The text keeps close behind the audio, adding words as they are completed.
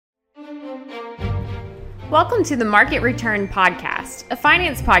Welcome to the Market Return Podcast, a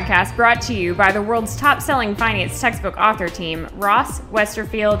finance podcast brought to you by the world's top-selling finance textbook author team, Ross,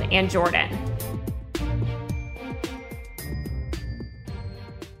 Westerfield, and Jordan.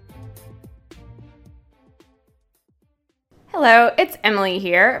 Hello, it's Emily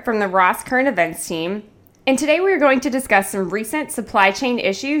here from the Ross Current Events team, and today we are going to discuss some recent supply chain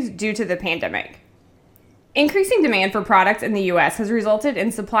issues due to the pandemic. Increasing demand for products in the U.S. has resulted in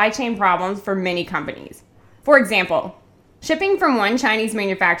supply chain problems for many companies. For example, shipping from one Chinese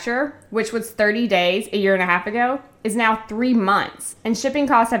manufacturer, which was 30 days a year and a half ago, is now 3 months, and shipping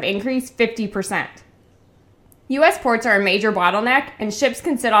costs have increased 50%. U.S. ports are a major bottleneck, and ships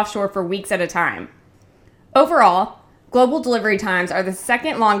can sit offshore for weeks at a time. Overall, global delivery times are the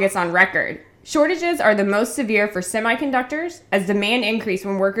second longest on record. Shortages are the most severe for semiconductors, as demand increased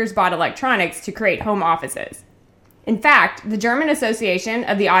when workers bought electronics to create home offices. In fact, the German Association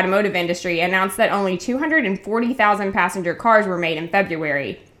of the Automotive Industry announced that only 240,000 passenger cars were made in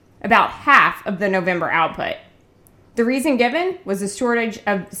February, about half of the November output. The reason given was the shortage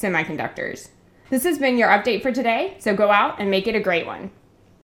of semiconductors. This has been your update for today, so go out and make it a great one.